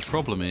problem. The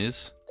problem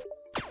is...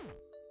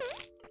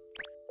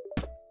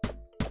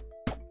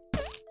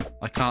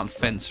 I can't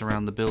fence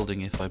around the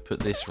building if I put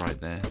this right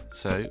there.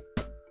 So,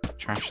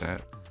 trash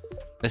that.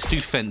 Let's do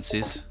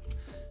fences.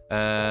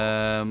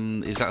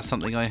 Is that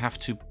something I have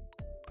to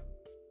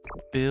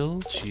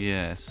build?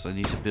 Yes, I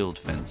need to build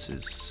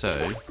fences.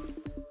 So,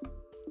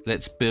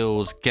 let's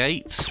build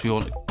gates. We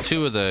want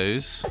 2 of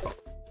those.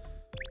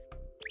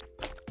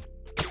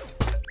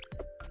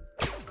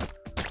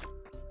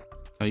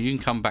 Oh, you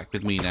can come back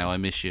with me now. I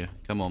miss you.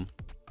 Come on.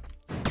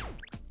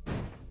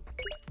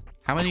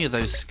 How many of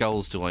those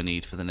skulls do I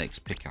need for the next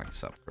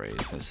pickaxe upgrade?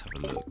 Let's have a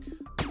look.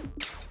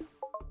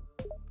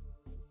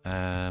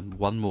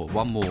 One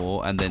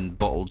more, and then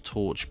bottled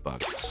torch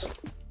bugs.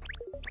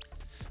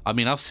 I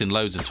mean, I've seen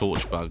loads of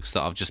torch bugs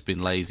that I've just been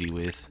lazy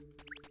with.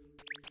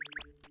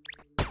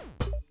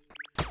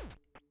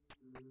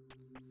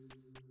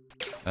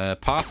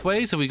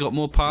 Pathways? Have we got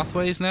more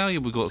pathways now? Yeah,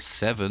 we've got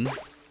 7.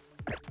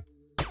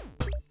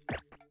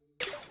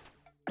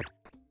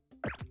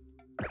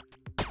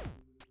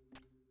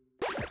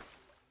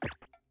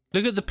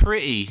 Look at the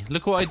pretty.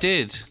 Look what I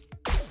did.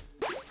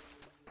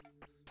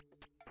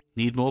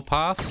 Need more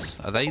paths?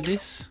 Are they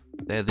this?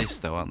 They're this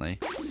though, aren't they?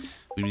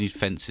 We need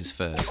fences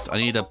first. I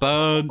need a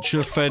bunch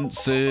of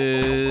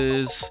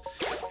fences.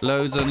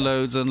 Loads and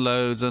loads and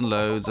loads and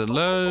loads and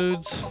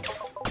loads.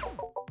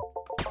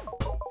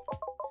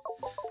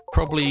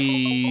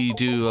 Probably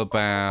do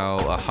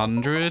about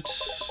 100.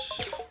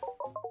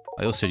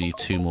 I also need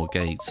 2 more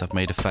gates. I've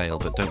made a fail,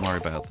 but don't worry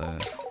about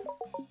that.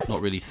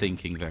 Not really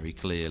thinking very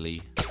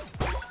clearly.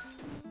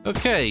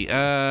 Okay,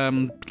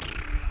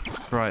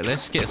 right,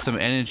 let's get some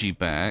energy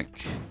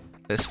back.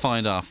 Let's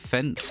find our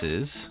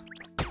fences.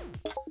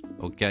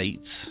 Or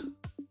gates.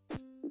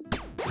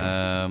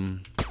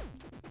 Can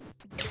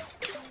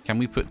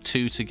we put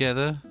 2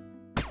 together?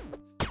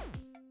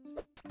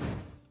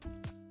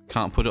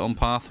 Can't put it on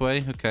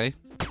pathway, okay.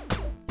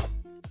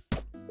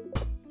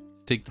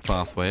 Dig the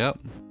pathway up.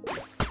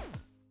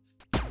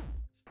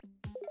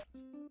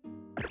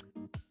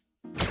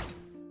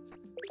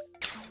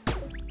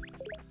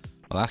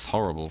 Well, that's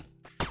horrible.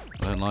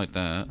 I don't like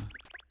that.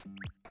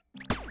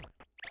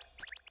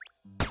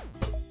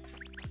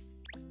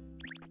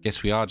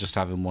 Guess we are just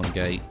having 1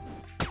 gate.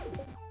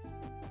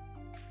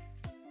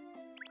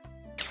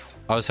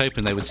 I was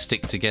hoping they would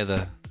stick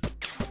together.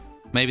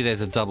 Maybe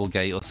there's a double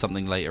gate or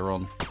something later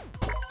on.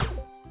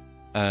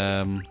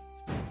 Do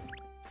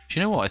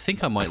you know what? I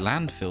think I might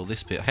landfill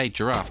this bit. Hey,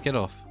 giraffe, get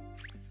off.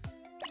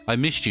 I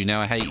missed you, now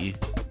I hate you.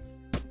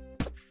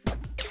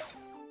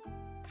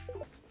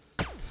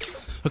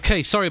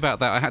 Okay, sorry about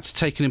that. I had to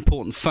take an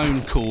important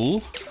phone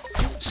call.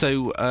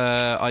 So,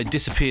 I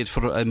disappeared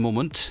for a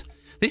moment.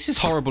 This is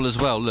horrible as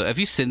well. Look, have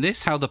you seen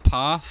this? How the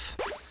path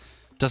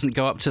doesn't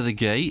go up to the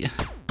gate?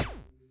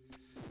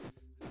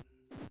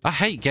 I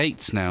hate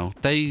gates now.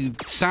 They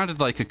sounded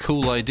like a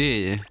cool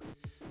idea,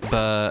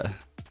 but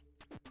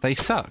they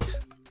suck.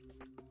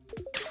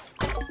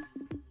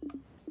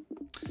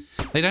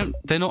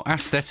 They're not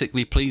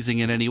aesthetically pleasing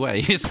in any way,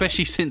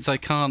 especially since I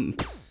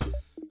can't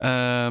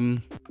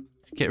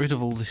get rid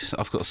of all this.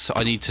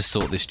 I need to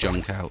sort this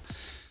junk out.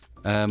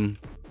 Yeah,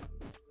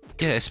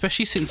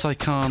 especially since I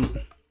can't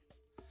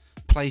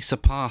place a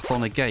path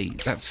on a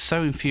gate. That's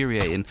so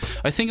infuriating.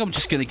 I think I'm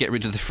just going to get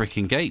rid of the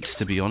freaking gates,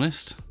 to be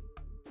honest.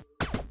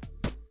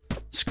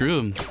 Screw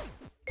them.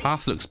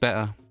 Path looks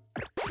better.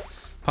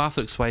 Path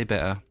looks way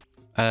better.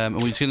 And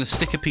we're going to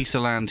stick a piece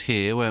of land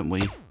here, weren't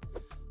we?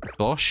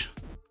 Bosh.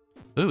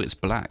 Ooh, it's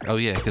black. Oh,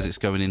 yeah, because it's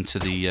going into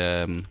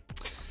the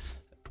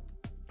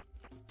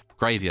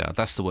graveyard.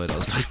 That's the word I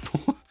was looking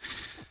for.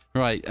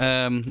 Right,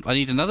 I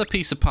need another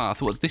piece of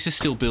path. This is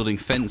still building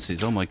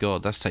fences. Oh my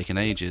god, that's taken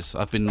ages.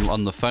 I've been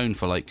on the phone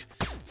for like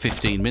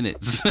 15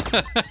 minutes.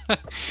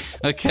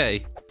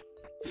 Okay.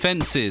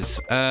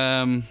 Fences.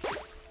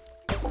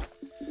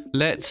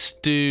 Let's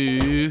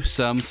do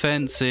some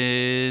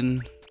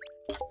fencing.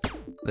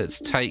 Let's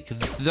take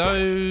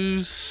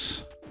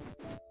those.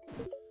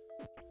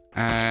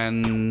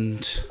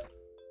 And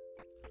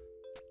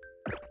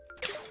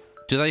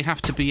do they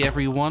have to be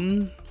every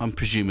one? I'm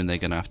presuming they're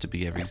going to have to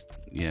be every...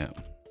 Yeah.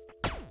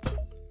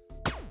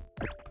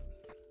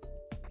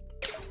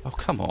 Oh,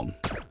 come on.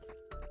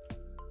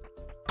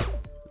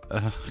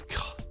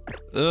 God.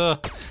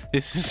 Ugh.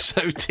 This is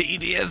so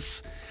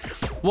tedious.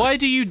 Why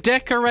do you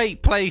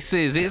decorate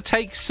places? It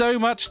takes so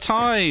much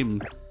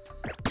time.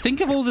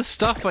 Think of all the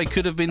stuff I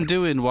could have been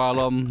doing while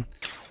I'm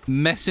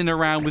messing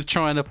around with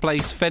trying to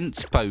place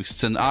fence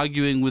posts and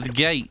arguing with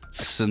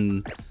gates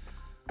and...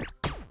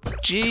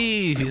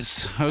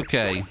 Jeez.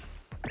 Okay.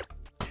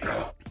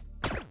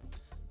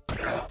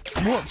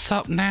 What's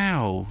up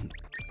now?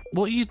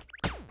 What are you...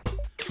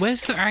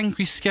 Where's the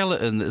angry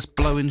skeleton that's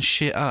blowing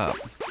shit up?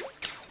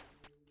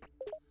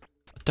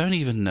 I don't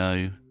even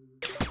know.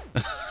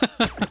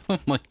 Oh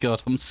my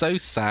god, I'm so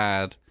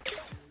sad.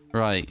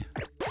 Right.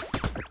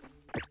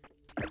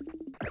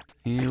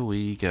 Here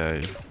we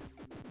go.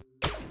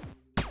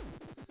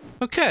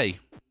 Okay.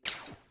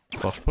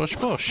 Bosh, bosh,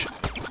 bosh.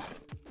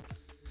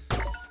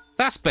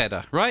 That's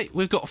better, right?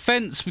 We've got a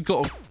fence, we've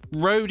got a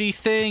roadie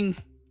thing.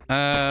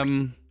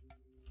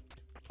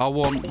 I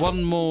want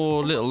one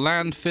more little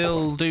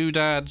landfill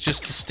doodad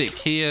just to stick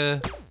here.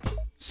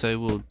 So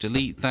we'll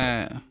delete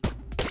that.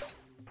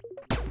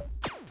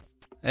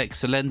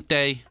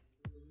 Excelente.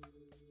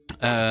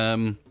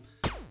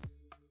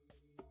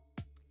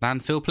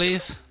 Landfill,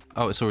 please.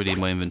 Oh, it's already in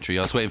my inventory.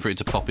 I was waiting for it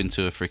to pop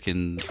into a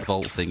freaking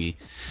vault thingy.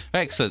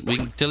 Excellent. We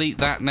can delete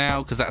that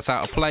now because that's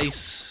out of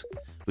place.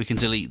 We can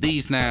delete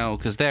these now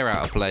because they're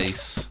out of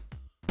place.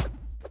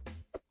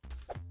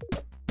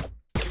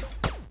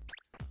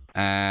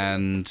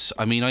 And,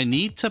 I mean, I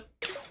need to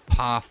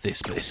path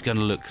this, but it's going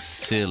to look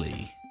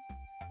silly.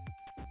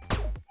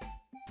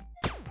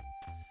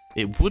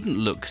 It wouldn't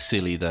look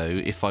silly,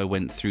 though, if I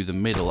went through the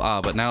middle.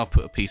 Ah, but now I've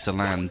put a piece of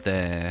land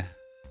there.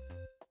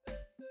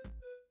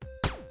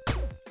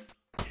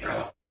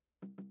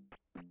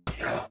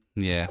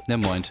 Yeah,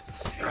 never mind.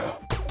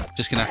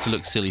 Just going to have to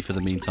look silly for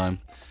the meantime.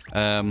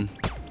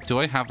 Do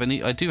I have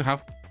any? I do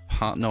have...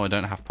 No, I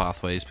don't have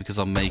pathways because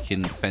I'm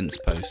making fence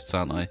posts,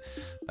 aren't I?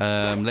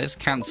 Let's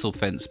cancel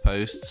fence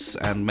posts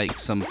and make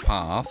some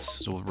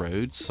paths, or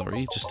roads,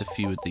 sorry. Just a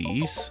few of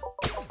these.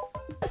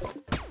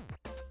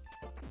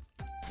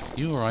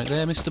 You alright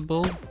there, Mr.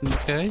 Bull?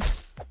 Okay.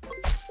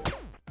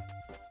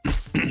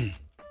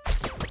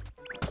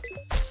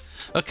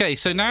 Okay,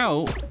 so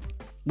now,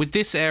 with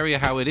this area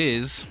how it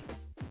is,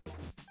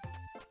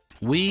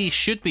 we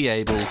should be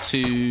able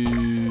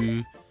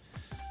to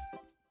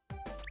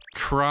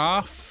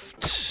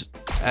craft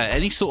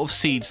any sort of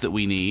seeds that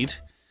we need.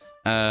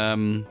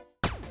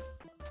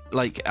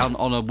 Like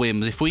on a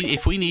whim. If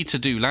we need to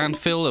do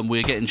landfill and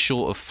we're getting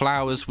short of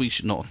flowers, we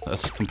should not.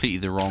 That's completely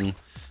the wrong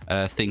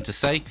thing to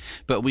say.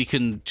 But we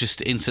can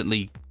just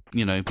instantly,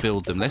 you know,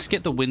 build them. Let's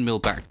get the windmill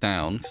back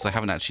down because I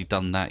haven't actually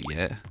done that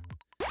yet.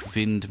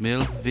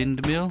 Windmill,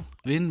 windmill,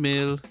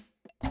 windmill,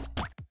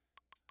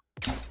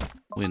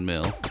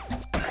 windmill.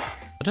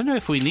 I don't know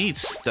if we need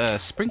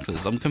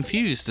sprinklers. I'm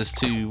confused as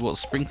to what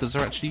sprinklers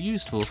are actually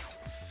used for.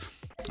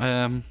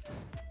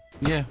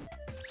 Yeah.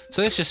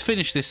 So let's just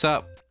finish this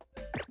up.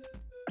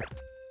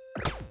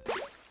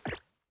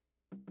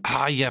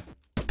 Ah, yeah,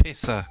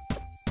 pisser.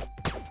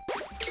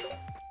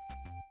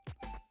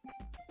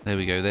 There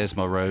we go. There's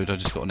my road. I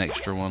just got an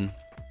extra one.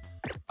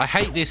 I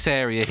hate this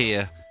area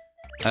here.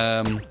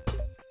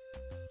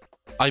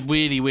 I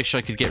really wish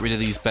I could get rid of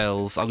these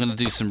bells. I'm going to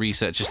do some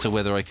research as to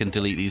whether I can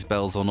delete these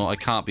bells or not. I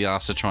can't be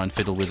asked to try and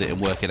fiddle with it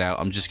and work it out.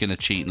 I'm just going to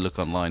cheat and look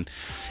online.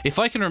 If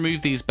I can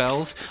remove these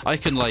bells, I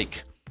can,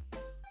 like,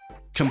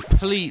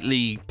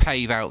 completely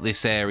pave out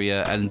this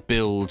area and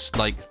build,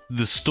 like,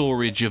 the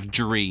storage of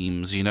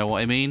dreams. You know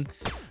what I mean?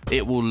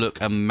 It will look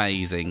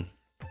amazing.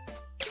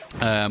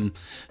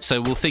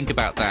 So we'll think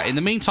about that. In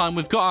the meantime,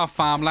 we've got our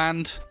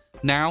farmland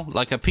now,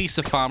 like a piece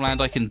of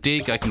farmland I can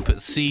dig, I can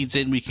put seeds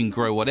in, we can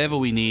grow whatever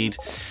we need,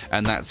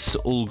 and that's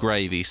all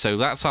gravy. So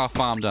that's our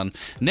farm done.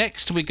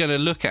 Next, we're going to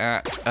look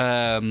at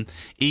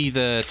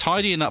either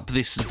tidying up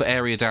this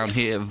area down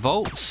here at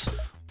vaults,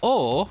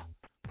 or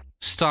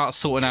start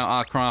sorting out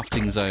our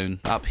crafting zone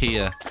up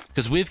here,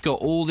 because we've got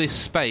all this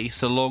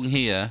space along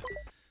here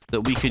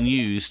that we can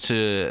use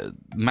to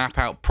map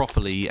out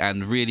properly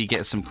and really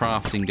get some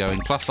crafting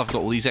going. Plus, I've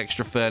got all these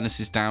extra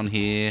furnaces down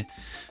here.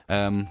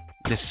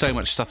 There's so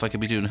much stuff I could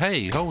be doing.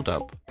 Hey, hold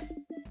up.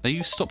 Now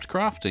you stopped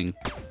crafting.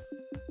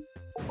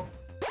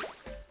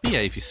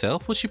 Behave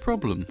yourself. What's your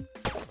problem?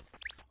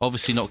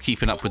 Obviously not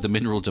keeping up with the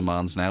mineral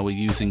demands now. We're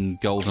using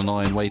gold and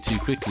iron way too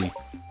quickly.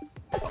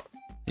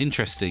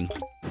 Interesting.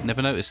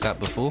 Never noticed that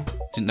before.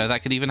 Didn't know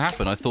that could even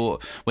happen. I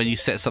thought when you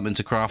set something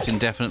to craft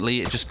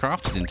indefinitely, it just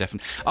crafted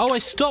indefinitely. Oh, I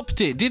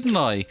stopped it, didn't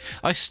I?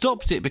 I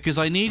stopped it because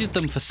I needed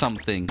them for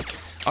something.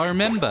 I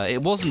remember.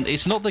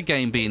 It's not the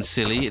game being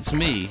silly, it's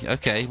me.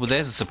 Okay, well,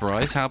 there's a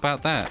surprise. How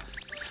about that?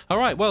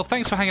 Alright, well,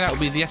 thanks for hanging out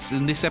with me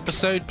in this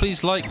episode.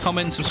 Please like,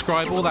 comment,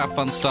 subscribe, all that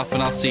fun stuff,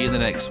 and I'll see you in the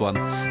next one.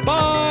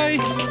 Bye!